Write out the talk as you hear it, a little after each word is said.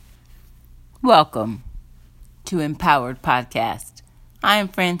Welcome to Empowered Podcast. I am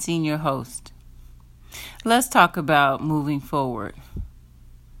Francine, your host. Let's talk about moving forward.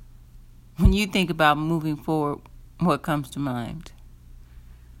 When you think about moving forward, what comes to mind?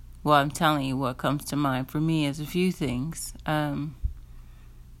 Well, I'm telling you what comes to mind. For me, is a few things. When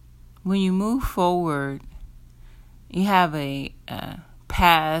you move forward, you have a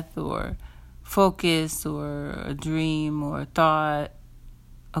path or focus or a dream or a thought,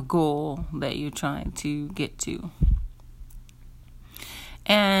 a goal that you're trying to get to.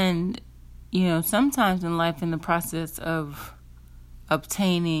 And, sometimes in life, in the process of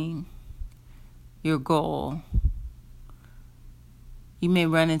obtaining your goal, you may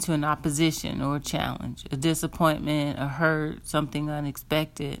run into an opposition or a challenge, a disappointment, a hurt, something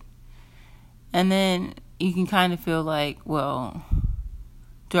unexpected. And then you can kind of feel like, well,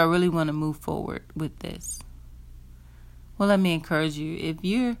 do I really want to move forward with this? Well, let me encourage you. If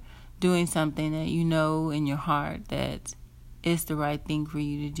you're doing something that you know in your heart that is the right thing for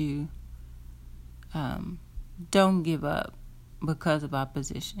you to do, don't give up because of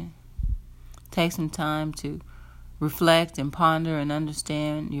opposition. Take some time to reflect and ponder and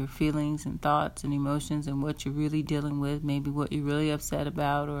understand your feelings and thoughts and emotions and what you're really dealing with, maybe what you're really upset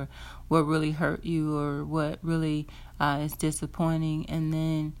about or what really hurt you or what really is disappointing, and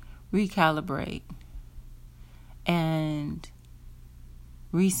then recalibrate and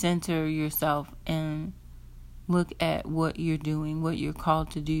recenter yourself and look at what you're doing, what you're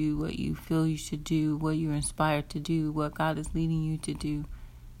called to do, what you feel you should do, what you're inspired to do, what God is leading you to do,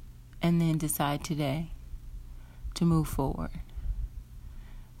 and then decide today to move forward.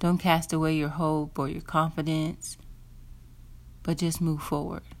 Don't cast away your hope or your confidence, but just move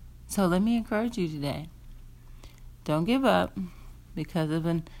forward. So let me encourage you today. Don't give up because of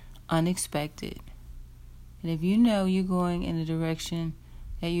an unexpected. And if you know you're going in the direction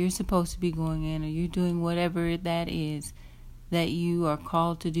that you're supposed to be going in, or you're doing whatever that is that you are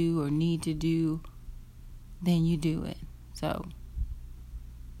called to do or need to do, then you do it. So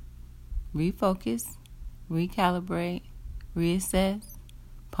refocus, recalibrate, reassess,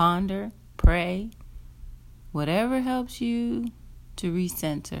 ponder, pray, whatever helps you to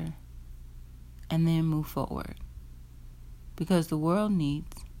recenter, and then move forward. Because the world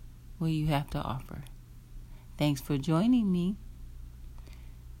needs what you have to offer. Thanks for joining me.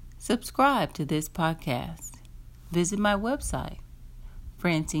 Subscribe to this podcast. Visit my website,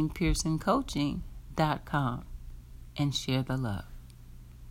 FrancinePearsonCoaching.com, and share the love.